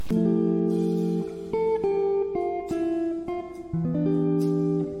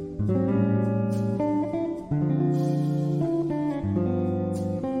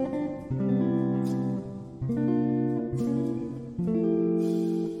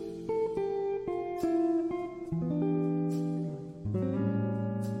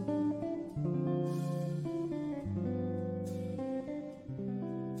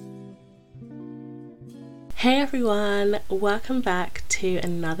Hey everyone, welcome back to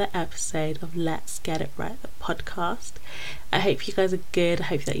another episode of Let's Get It Right, the podcast. I hope you guys are good. I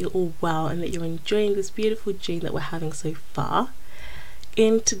hope that you're all well and that you're enjoying this beautiful June that we're having so far.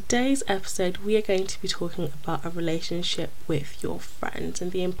 In today's episode, we are going to be talking about a relationship with your friends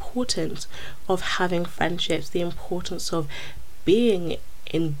and the importance of having friendships, the importance of being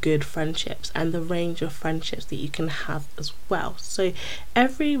in good friendships and the range of friendships that you can have as well. So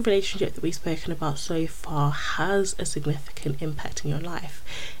every relationship that we've spoken about so far has a significant impact in your life.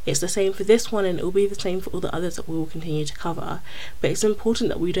 It's the same for this one and it will be the same for all the others that we will continue to cover. But it's important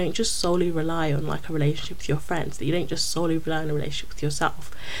that we don't just solely rely on like a relationship with your friends, that you don't just solely rely on a relationship with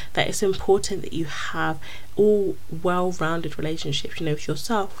yourself, that it's important that you have all well-rounded relationships, with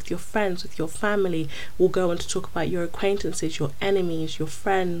yourself, with your friends, with your family. We'll go on to talk about your acquaintances, your enemies, your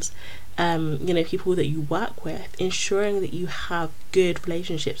friends, people that you work with. Ensuring that you have good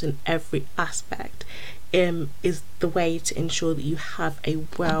relationships in every aspect is the way to ensure that you have a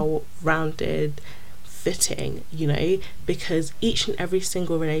well-rounded fitting, because each and every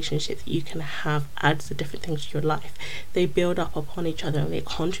single relationship that you can have adds a different things to your life. They build up upon each other and they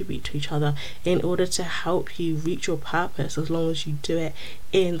contribute to each other in order to help you reach your purpose, as long as you do it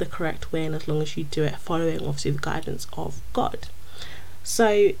in the correct way and as long as you do it following obviously the guidance of God.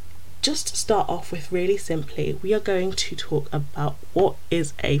 So just to start off with, really simply, we are going to talk about what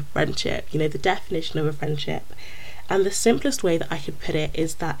is a friendship, the definition of a friendship. And the simplest way that I could put it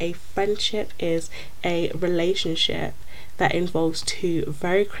is that a friendship is a relationship that involves two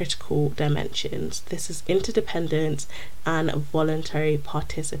very critical dimensions. This is interdependence and voluntary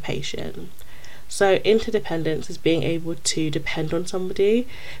participation. So interdependence is being able to depend on somebody,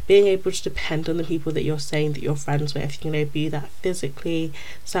 being able to depend on the people that you're saying that you're friends with, be that physically,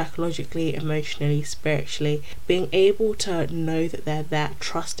 psychologically, emotionally, spiritually, being able to know that they're there,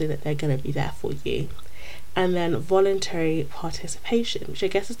 trusting that they're going to be there for you. And then voluntary participation, which I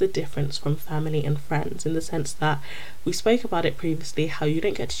guess is the difference from family and friends, in the sense that we spoke about it previously, how you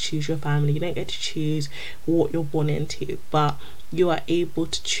don't get to choose your family, you don't get to choose what you're born into, but you are able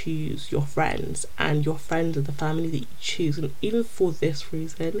to choose your friends, and your friends are the family that you choose. And even for this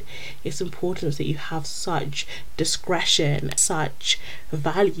reason, it's important that you have such discretion, such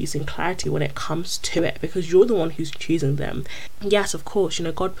values and clarity when it comes to it, because you're the one who's choosing them. Yes, of course,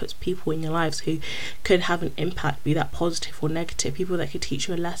 God puts people in your lives who could have an impact, be that positive or negative, people that could teach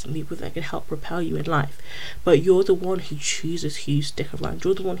you a lesson, people that could help propel you in life. But you're the one who chooses who you stick around.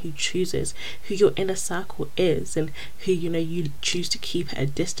 You're the one who chooses who your inner circle is, and who you choose to keep at a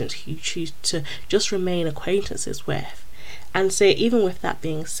distance, who you choose to just remain acquaintances with. And so even with that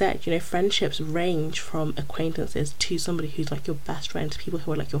being said, friendships range from acquaintances to somebody who's like your best friend, to people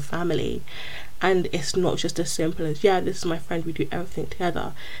who are like your family. And it's not just as simple as, this is my friend, we do everything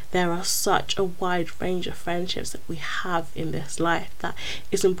together. There are such a wide range of friendships that we have in this life that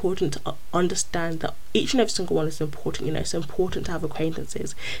it's important to understand that each and every single one is important. It's important to have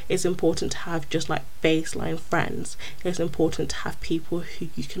acquaintances. It's important to have just like baseline friends. It's important to have people who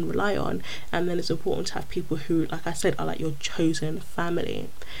you can rely on. And then it's important to have people who, like I said, are like your chosen family.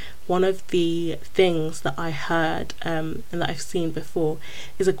 One of the things that I heard and that I've seen before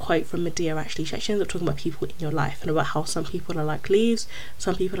is a quote from Medea. Actually, she actually ends up talking about people in your life and about how some people are like leaves,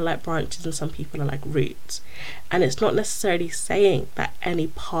 some people are like branches, and some people are like roots. And it's not necessarily saying that any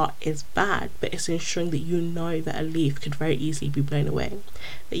part is bad, but it's ensuring that that a leaf could very easily be blown away,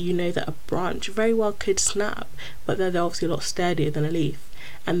 that that a branch very well could snap, but they're obviously a lot sturdier than a leaf.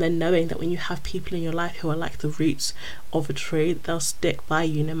 And then knowing that when you have people in your life who are like the roots of a tree, they'll stick by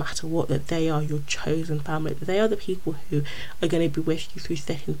you no matter what, that they are your chosen family, that they are the people who are going to be with you through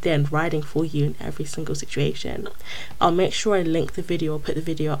thick and thin, riding for you in every single situation. I'll make sure I link the video or put the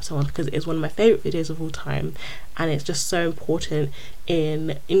video up somewhere, because it is one of my favourite videos of all time, and it's just so important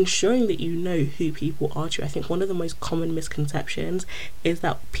in ensuring that you know who people are to you. I think one of the most common misconceptions is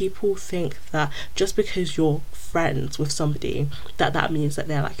that people think that just because you're friends with somebody, that means that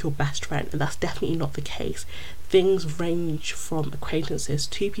they're like your best friend, and that's definitely not the case. Things range from acquaintances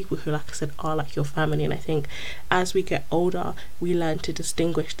to people who, like I said, are like your family. And I think as we get older, we learn to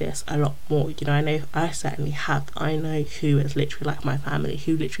distinguish this a lot more. I know I certainly have. I know who is literally like my family,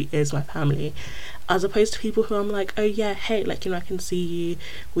 who literally is my family, as opposed to people who I'm like, oh yeah, hey, I can see you,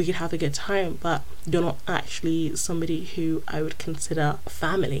 we could have a good time, but you're not actually somebody who I would consider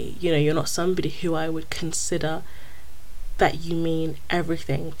family. You're not somebody who I would consider that you mean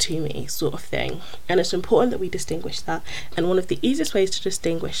everything to me, sort of thing. And it's important that we distinguish that. And one of the easiest ways to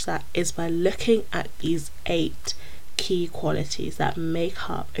distinguish that is by looking at these 8 key qualities that make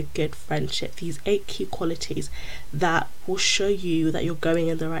up a good friendship. These 8 key qualities that will show you that you're going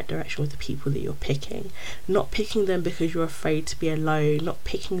in the right direction with the people that you're picking. Not picking them because you're afraid to be alone, not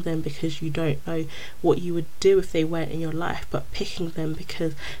picking them because you don't know what you would do if they weren't in your life, but picking them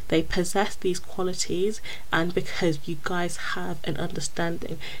because they possess these qualities, and because you guys have an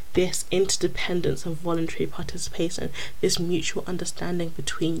understanding, this interdependence and voluntary participation, this mutual understanding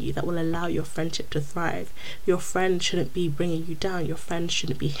between you that will allow your friendship to thrive. Your friend shouldn't be bringing you down. Your friend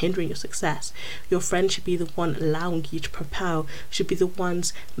shouldn't be hindering your success. Your friend should be the one allowing you to propel, should be the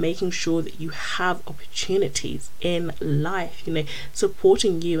ones making sure that you have opportunities in life,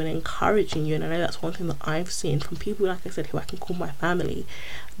 supporting you and encouraging you. And I know that's one thing that I've seen from people, like I said, who I can call my family,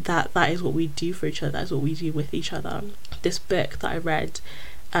 that is what we do for each other, that is what we do with each other. This book that I read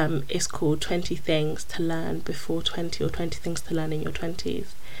is called 20 Things to Learn Before 20, or 20 Things to Learn in Your 20s.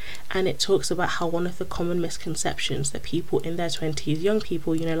 And it talks about how one of the common misconceptions that people in their 20s, young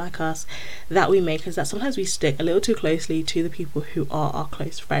people, like us, that we make is that sometimes we stick a little too closely to the people who are our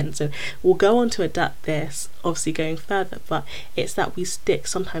close friends. And we'll go on to adapt this, obviously going further, but it's that we stick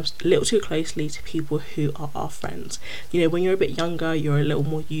sometimes a little too closely to people who are our friends. When you're a bit younger, you're a little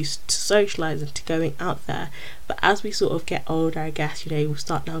more used to socialising, to going out there. But as we sort of get older, I guess, we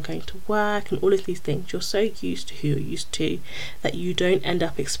start now going to work and all of these things, you're so used to who you're used to that you don't end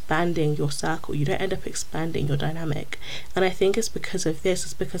up expanding your circle, you don't end up expanding your dynamic. And I think it's because of this,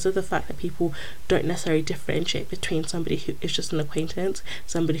 it's because of the fact that people don't necessarily differentiate between somebody who is just an acquaintance,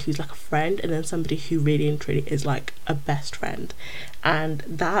 somebody who's like a friend, and then somebody who really and truly is like a best friend. And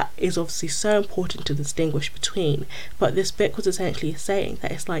that is obviously so important to distinguish between. But this book was essentially saying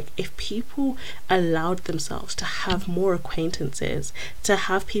that it's like, if people allowed themselves to have more acquaintances, to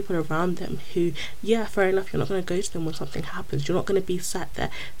have people around them who, yeah, fair enough, you're not going to go to them when something happens, you're not going to be sat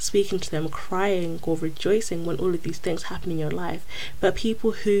there speaking to them, crying or rejoicing when all of these things happen in your life, but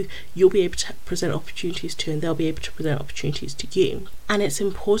people who you'll be able to present opportunities to, and they'll be able to present opportunities to you. And it's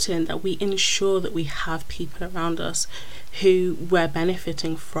important that we ensure that we have people around us who we're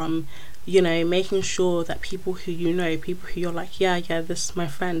benefiting from, making sure that people who people who you're like, yeah, this is my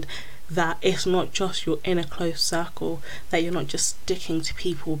friend, that it's not just you're in a close circle, that you're not just sticking to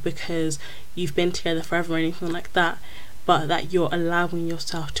people because you've been together forever or anything like that, but that you're allowing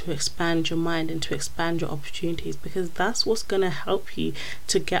yourself to expand your mind and to expand your opportunities, because that's what's going to help you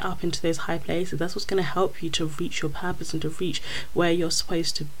to get up into those high places. That's what's going to help you to reach your purpose and to reach where you're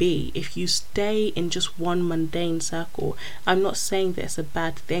supposed to be. If you stay in just one mundane circle, I'm not saying that it's a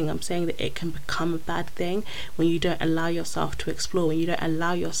bad thing, I'm saying that it can become a bad thing when you don't allow yourself to explore, when you don't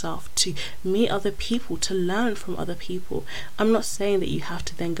allow yourself to meet other people, to learn from other people. I'm not saying that you have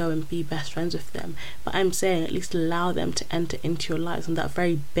to then go and be best friends with them, but I'm saying at least allow them to enter into your lives on that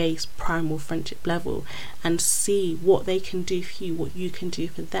very base primal friendship level, and see what they can do for you, what you can do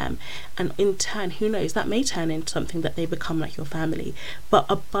for them, and in turn, who knows, that may turn into something that they become like your family. But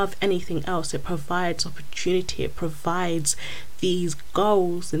above anything else, it provides opportunity, it provides these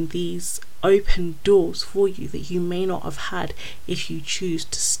goals and these open doors for you that you may not have had if you choose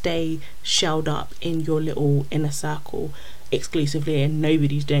to stay shelled up in your little inner circle exclusively, and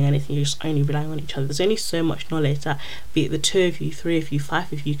nobody's doing anything, you're just only relying on each other. There's only so much knowledge that, be it the 2 of you, 3 of you,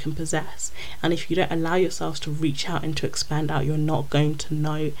 5 of you, can possess, and if you don't allow yourselves to reach out and to expand out, you're not going to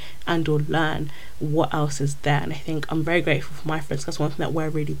know and or learn what else is there. And I think I'm very grateful for my friends. That's one thing that we're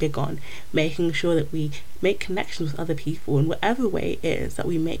really big on, making sure that we make connections with other people in whatever way it is that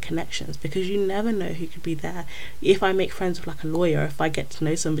we make connections, because you never know who could be there. If I make friends with like a lawyer, if I get to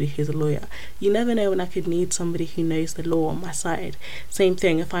know somebody who's a lawyer, you never know when I could need somebody who knows the law on my side. Same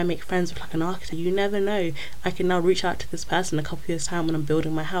thing, if I make friends with like an architect, you never know, I can now reach out to this person a couple of years time when I'm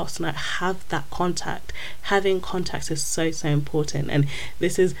building my house and I have that contact. Having contacts is so important, and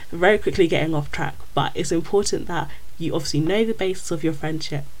this is very quickly getting off track, but it's important that you obviously know the basis of your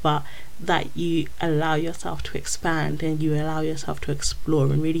friendship, but that you allow yourself to expand and you allow yourself to explore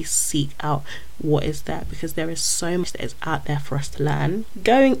and really seek out what is there, because there is so much that is out there for us to learn.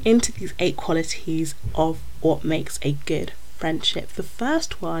 Going into these 8 qualities of what makes a good friendship, the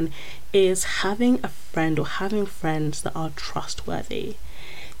first one is having a friend or having friends that are trustworthy.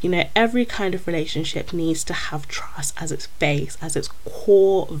 Every kind of relationship needs to have trust as its base, as its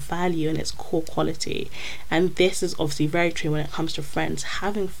core value and its core quality. And this is obviously very true when it comes to friends.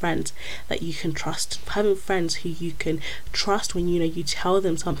 Having friends that you can trust, having friends who you can trust when you tell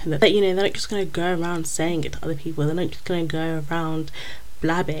them something that they're not just going to go around saying it to other people. They're not just going to go around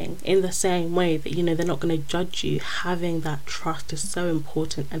blabbing in the same way that they're not going to judge you. Having that trust is so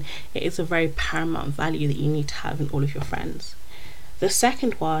important, and it is a very paramount value that you need to have in all of your friends. The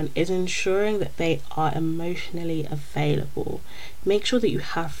second one is ensuring that they are emotionally available. Make sure that you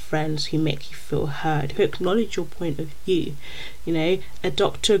have friends who make you feel heard, who acknowledge your point of view. You know, a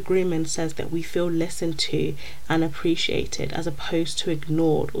Dr. Greenman says that we feel listened to and appreciated as opposed to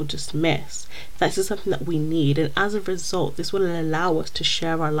ignored or dismissed. This is something that we need, and as a result, this will allow us to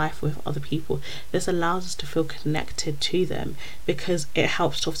share our life with other people. This allows us to feel connected to them because it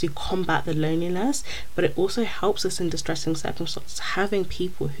helps to obviously combat the loneliness, but it also helps us in distressing circumstances. Having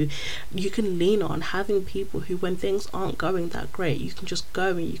people who you can lean on, having people who, when things aren't going that great, you can just go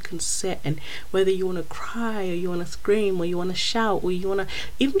and you can sit, and whether you want to cry or you want to scream or you want to shout or you want to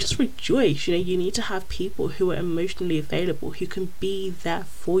even just rejoice, you know, you need to have people who are emotionally available, who can be there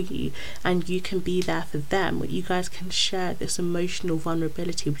for you and you can be there for them, where you guys can share this emotional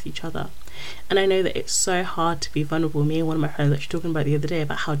vulnerability with each other. And I know that it's so hard to be vulnerable. Me and one of my friends were actually talking about the other day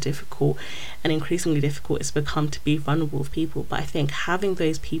about how difficult and increasingly difficult it's become to be vulnerable with people. But I think having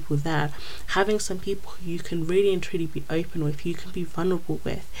those people there, having some people who you can really and truly be open with, you can be vulnerable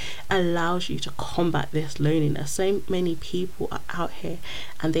with, allows you to combat this loneliness. So many people are out here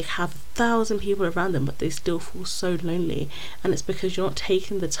and they have 1,000 people around them, but they still feel so lonely, and it's because you're not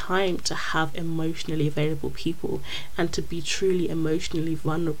taking the time to have emotionally available people and to be truly emotionally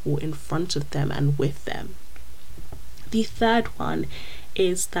vulnerable in front of them and with them. The third one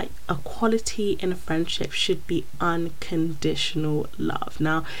is that a quality in a friendship should be unconditional love.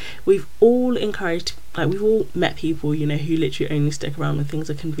 Now, we've all met people, you know, who literally only stick around when things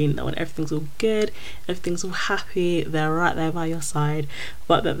are convenient, when everything's all good, everything's all happy, they're right there by your side,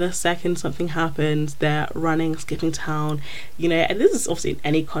 but that the second something happens, they're running, skipping town, you know. And this is obviously in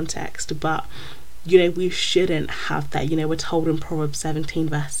any context, but you know, we shouldn't have that. You know, we're told in Proverbs 17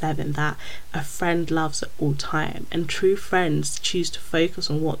 verse 7 that a friend loves at all time, and true friends choose to focus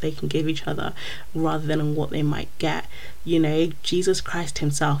on what they can give each other rather than on what they might get. You know, Jesus Christ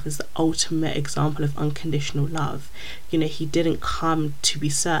himself is the ultimate example of unconditional love. You know, he didn't come to be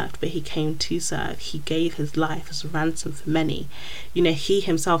served, but he came to serve. He gave his life as a ransom for many. You know, he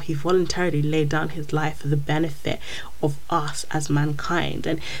himself, he voluntarily laid down his life for the benefit of us as mankind.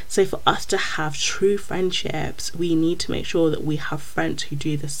 And so for us to have true friendships, we need to make sure that we have friends who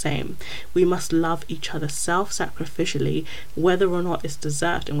do the same. We must love each other self-sacrificially, whether or not it's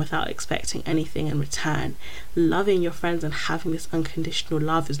deserved, and without expecting anything in return. Loving your friends and having this unconditional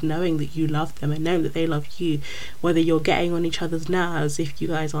love is knowing that you love them and knowing that they love you, whether you're getting on each other's nerves if you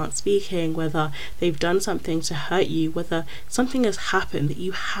guys aren't speaking, whether they've done something to hurt you, whether something has happened, that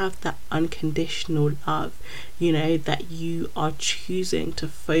you have that unconditional love. You know, that you are choosing to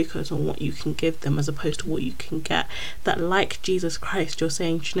focus on what you can give them as opposed to what you can get. That, like Jesus Christ, you're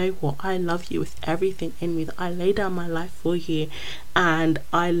saying, do you know what, I love you with everything in me, that I lay down my life for you and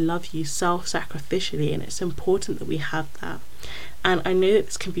I love you self-sacrificially. And it's important that we have that. And I know that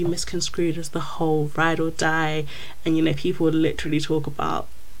this can be misconstrued as the whole ride or die, and you know, people literally talk about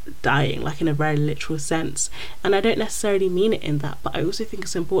dying like in a very literal sense, and I don't necessarily mean it in that, but I also think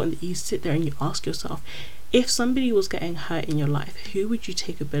it's important that you sit there and you ask yourself, if somebody was getting hurt in your life, who would you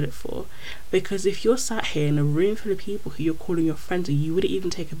take a bullet for? Because if you're sat here in a room full of people who you're calling your friends and you wouldn't even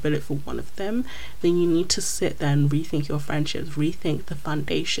take a bullet for one of them, then you need to sit there and rethink your friendships, rethink the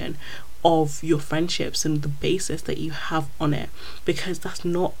foundation of your friendships and the basis that you have on it, because that's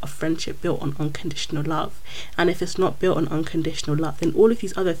not a friendship built on unconditional love. And if it's not built on unconditional love, then all of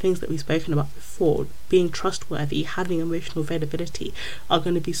these other things that we've spoken about before, being trustworthy, having emotional availability, are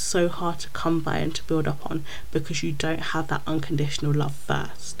going to be so hard to come by and to build up on, because you don't have that unconditional love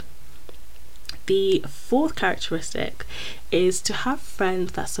first. The fourth characteristic is to have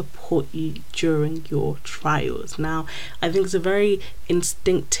friends that support you during your trials. Now, I think it's a very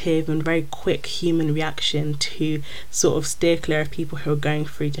instinctive and very quick human reaction to sort of steer clear of people who are going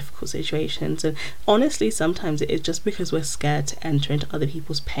through difficult situations. And honestly, sometimes it is just because we're scared to enter into other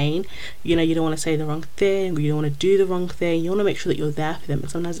people's pain. You know, you don't want to say the wrong thing, or you don't want to do the wrong thing. You want to make sure that you're there for them.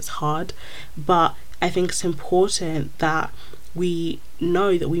 And sometimes it's hard, but I think it's important that we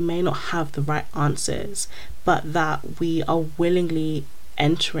know that we may not have the right answers, but that we are willingly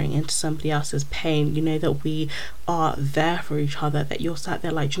entering into somebody else's pain. You know, that we are there for each other, that you're sat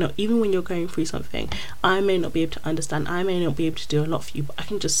there like, you know, even when you're going through something, I may not be able to understand, I may not be able to do a lot for you, but I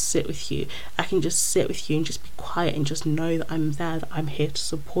can just sit with you. I can just sit with you and just be quiet and just know that I'm there, that I'm here to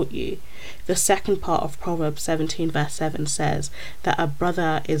support you. The second part of Proverbs 17 verse 7 says that a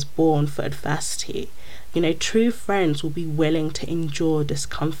brother is born for adversity. True friends will be willing to endure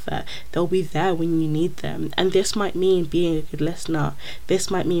discomfort. They'll be there when you need them. And this might mean being a good listener. This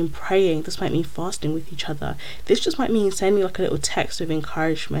might mean praying. This might mean fasting with each other. This just might mean sending like a little text of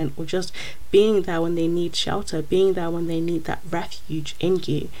encouragement, or just being there when they need shelter, being there when they need that refuge in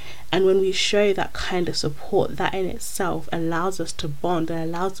you. And when we show that kind of support, that in itself allows us to bond and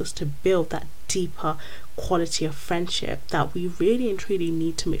allows us to build that deeper quality of friendship that we really and truly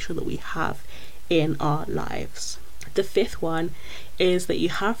need to make sure that we have in our lives. The fifth one is that you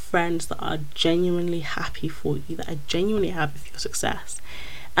have friends that are genuinely happy for you, that are genuinely happy for your success.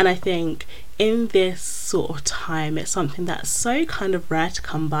 And I think in this sort of time, it's something that's so kind of rare to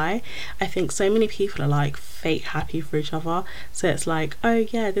come by. I think so many people are like fake happy for each other. So it's like, oh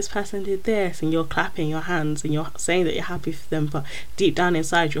yeah, this person did this, and you're clapping your hands and you're saying that you're happy for them, but deep down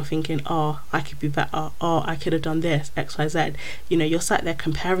inside you're thinking, oh, I could be better, oh, I could have done this, XYZ. You're sat there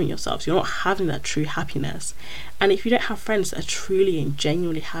comparing yourselves. You're not having that true happiness. And if you don't have friends that are truly and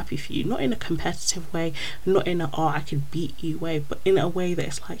genuinely happy for you, not in a competitive way, not in a, oh, I could beat you way, but in a way that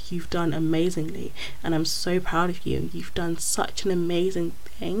it's like, you've done amazingly and I'm so proud of you. You've done such an amazing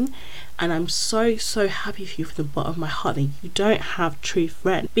thing, and I'm so happy for you from the bottom of my heart. That you don't have true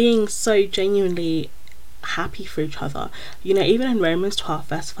friends being so genuinely happy for each other. Even in Romans 12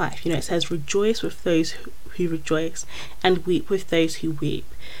 verse 5, it says, rejoice with those who rejoice and weep with those who weep.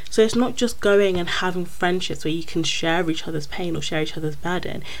 So it's not just going and having friendships where you can share each other's pain or share each other's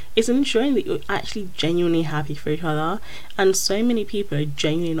burden. It's ensuring that you're actually genuinely happy for each other. And so many people are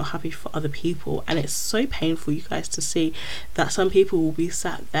genuinely not happy for other people, and it's so painful, you guys, to see that some people will be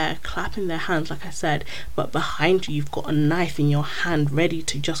sat there clapping their hands, like I said, but behind you you've got a knife in your hand ready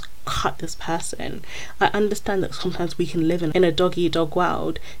to just cut this person. I understand that sometimes we can live in a dog-eat-dog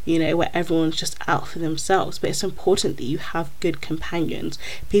world, where everyone's just out for themselves, but it's important that you have good companions,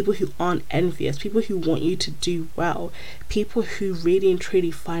 people who aren't envious, people who want you to do well, people who really and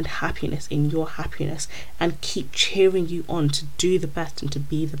truly find happiness in your happiness and keep cheering you on to do the best and to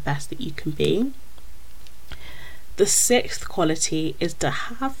be the best that you can be. The sixth quality is to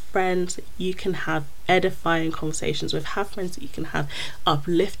have friends that you can have edifying conversations with, have friends that you can have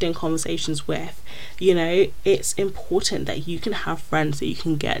uplifting conversations with. It's important that you can have friends that you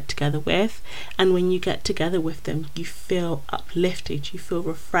can get together with, and when you get together with them, you feel uplifted, you feel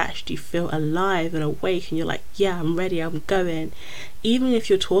refreshed, you feel alive and awake, and you're like, yeah, I'm ready, I'm going. Even if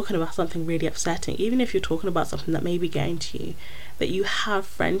you're talking about something really upsetting, even if you're talking about something that may be getting to you, that you have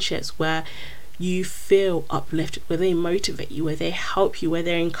friendships where you feel uplifted, where they motivate you, where they help you, where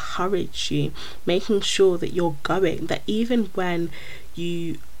they encourage you, making sure that you're going, that even when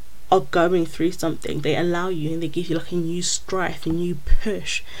you are going through something, they allow you and they give you like a new strife, a new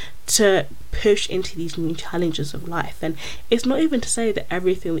push to push into these new challenges of life. And it's not even to say that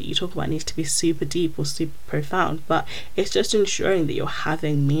everything that you talk about needs to be super deep or super profound, but it's just ensuring that you're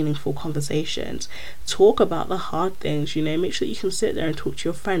having meaningful conversations. Talk about the hard things, make sure that you can sit there and talk to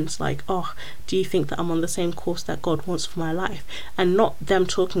your friends like, oh, do you think that I'm on the same course that God wants for my life? And not them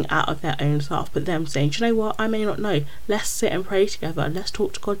talking out of their own self, but them saying, do you know what, I may not know, let's sit and pray together, let's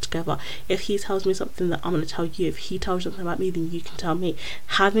talk to God together. If he tells me something, that I'm going to tell you. If he tells you something about me, then you can tell me.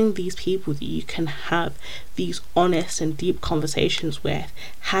 Having these people that you can have these honest and deep conversations with,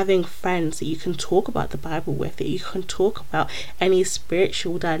 having friends that you can talk about the Bible with, that you can talk about any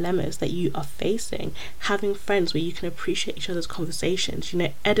spiritual dilemmas that you are facing, having friends where you can appreciate each other's conversations,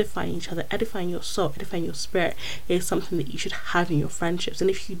 edifying each other, edifying your soul, edifying your spirit is something that you should have in your friendships. And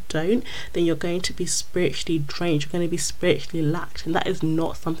if you don't, then you're going to be spiritually drained, you're going to be spiritually lacked, and that is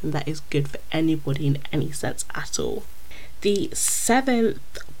not something that is good for anybody in any sense at all. The seventh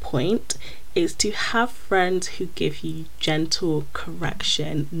point is to have friends who give you gentle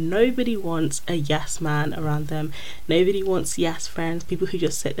correction. Nobody wants a yes man around them. Nobody wants yes friends, people who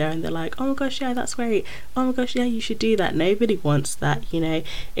just sit there and they're like, oh my gosh, yeah, that's great, oh my gosh, yeah, you should do that. Nobody wants that.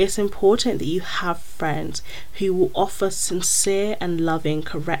 It's important that you have friends who will offer sincere and loving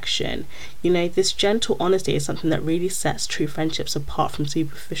correction. This gentle honesty is something that really sets true friendships apart from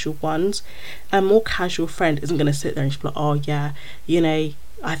superficial ones. A more casual friend isn't going to sit there and just be like, oh yeah,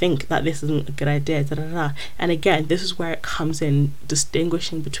 I think that this isn't a good idea, da, da, da. And again, this is where it comes in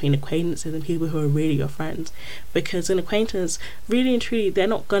distinguishing between acquaintances and people who are really your friends. Because an acquaintance, really and truly, they're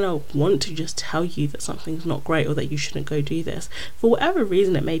not going to want to just tell you that something's not great or that you shouldn't go do this. For whatever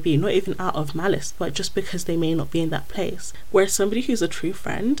reason it may be, not even out of malice, but just because they may not be in that place. Whereas somebody who's a true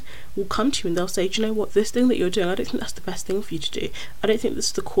friend will come to you and they'll say, do you know what, this thing that you're doing, I don't think that's the best thing for you to do. I don't think this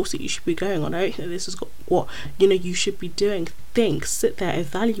is the course that you should be going on. I don't think this is what, you should be doing. think, sit there,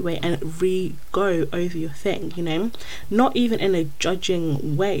 evaluate and re-go over your thing, you know, not even in a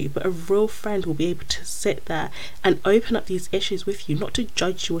judging way, but a real friend will be able to sit there and open up these issues with you, not to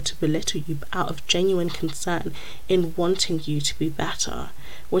judge you or to belittle you, but out of genuine concern in wanting you to be better.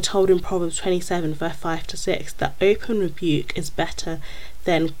 We're told in Proverbs 27 verse 5-6 that open rebuke is better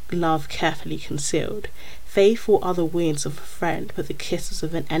than love carefully concealed. Faithful are the wounds of a friend, but the kisses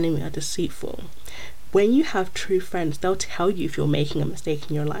of an enemy are deceitful. When you have true friends, they'll tell you if you're making a mistake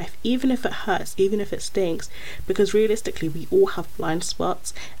in your life, even if it hurts, even if it stinks, because realistically we all have blind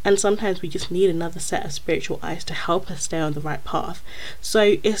spots, and sometimes we just need another set of spiritual eyes to help us stay on the right path.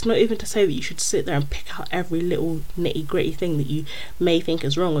 So it's not even to say that you should sit there and pick out every little nitty gritty thing that you may think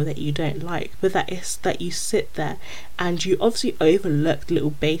is wrong or that you don't like, but that is that you sit there and you obviously overlook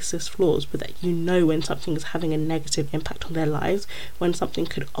little basis flaws, but that you know when something is having a negative impact on their lives, when something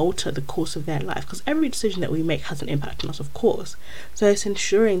could alter the course of their life, because every decision that we make has an impact on us, of course. So it's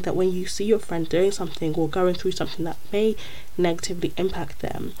ensuring that when you see your friend doing something or going through something that may negatively impact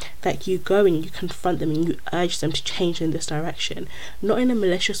them, that you go and you confront them and you urge them to change in this direction, not in a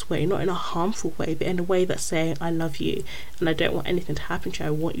malicious way, not in a harmful way, but in a way that's saying, I love you and I don't want anything to happen to you,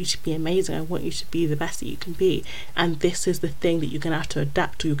 I want you to be amazing, I want you to be the best that you can be, and this is the thing that you're going to have to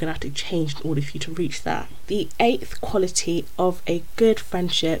adapt to, you're going to have to change in order for you to reach that. The 8th quality of a good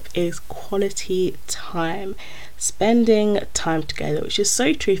friendship is quality time. Spending time together, which is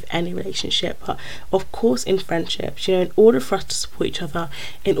so true for any relationship, but of course in friendships, you know, in order for us to support each other,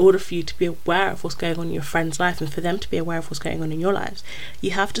 in order for you to be aware of what's going on in your friend's life and for them to be aware of what's going on in your lives,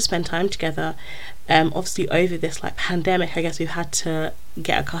 you have to spend time together. Obviously over this like pandemic, I guess we've had to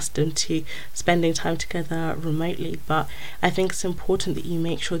get accustomed to spending time together remotely, but I think it's important that you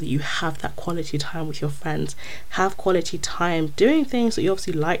make sure that you have that quality time with your friends, have quality time doing things that you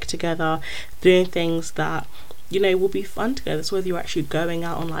obviously like together, doing things that, you know, will be fun together. So whether you're actually going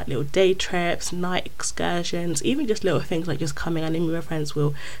out on like little day trips, night excursions, even just little things like just coming, and your friends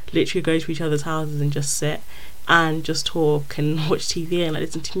will literally go to each other's houses and just sit and just talk and watch TV and like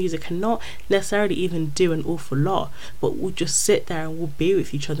listen to music and not necessarily even do an awful lot, but we'll just sit there and we'll be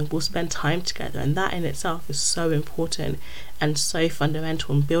with each other and we'll spend time together, and that in itself is so important and so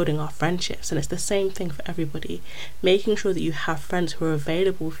fundamental in building our friendships. And it's the same thing for everybody, making sure that you have friends who are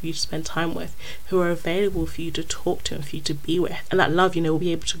available for you to spend time with, who are available for you to talk to and for you to be with, and that love, you know, will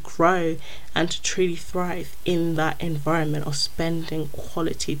be able to grow and to truly thrive in that environment of spending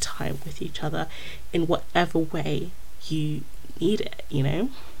quality time with each other in whatever way you need it, you know.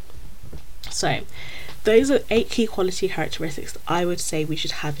 So those are 8 key quality characteristics that I would say we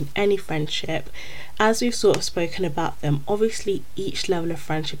should have in any friendship. As we've sort of spoken about them, obviously each level of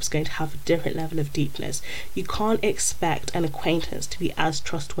friendship is going to have a different level of deepness. You can't expect an acquaintance to be as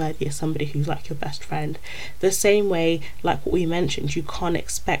trustworthy as somebody who's like your best friend. The same way, like what we mentioned, you can't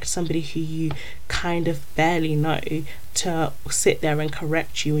expect somebody who you kind of barely know to sit there and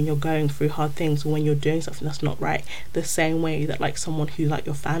correct you when you're going through hard things or when you're doing something that's not right, the same way that like someone who like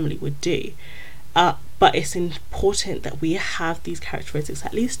your family would do. But it's important that we have these characteristics,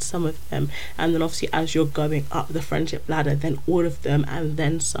 at least some of them, and then obviously as you're going up the friendship ladder, then all of them and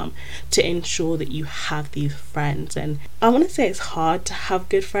then some, to ensure that you have these friends. And I want to say it's hard to have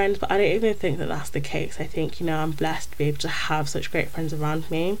good friends, but I don't even think that that's the case. I think, you know, I'm blessed to be able to have such great friends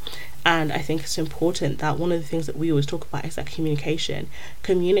around me, and I think it's important that one of the things that we always talk about is that communicating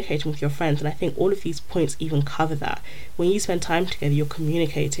with your friends, and I think all of these points even cover that. When you spend time together, you're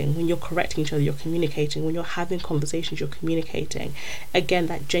communicating. When you're correcting each other, you're communicating. When you're having conversations, you're communicating. Again,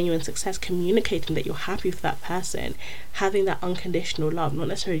 that genuine success, communicating that you're happy with that person, having that unconditional love, not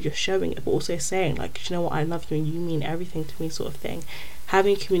necessarily just showing it, but also saying like, you know what, I love you and you mean everything to me, sort of thing.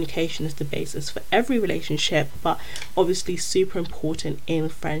 Having communication is the basis for every relationship, but obviously super important in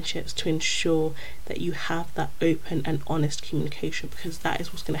friendships to ensure that you have that open and honest communication, because that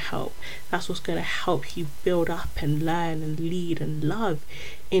is what's going to help. That's what's going to help you build up and learn and lead and love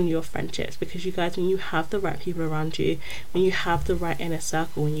in your friendships. Because you guys, when you have the right people around you, when you have the right inner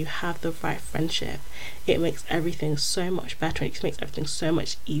circle, when you have the right friendship, it makes everything so much better, and it makes everything so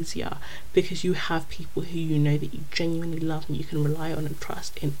much easier, because you have people who you know that you genuinely love and you can rely on and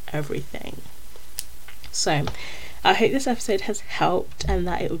trust in everything. So I hope this episode has helped and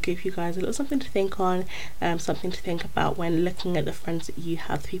that it will give you guys a little something to think on, something to think about when looking at the friends that you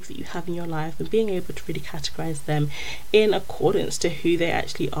have, the people that you have in your life, and being able to really categorize them in accordance to who they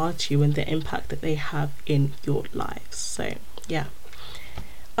actually are to you and the impact that they have in your lives. So yeah,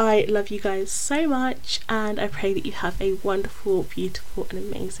 I love you guys so much, and I pray that you have a wonderful, beautiful and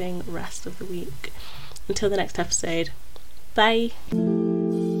amazing rest of the week. Until the next episode, bye.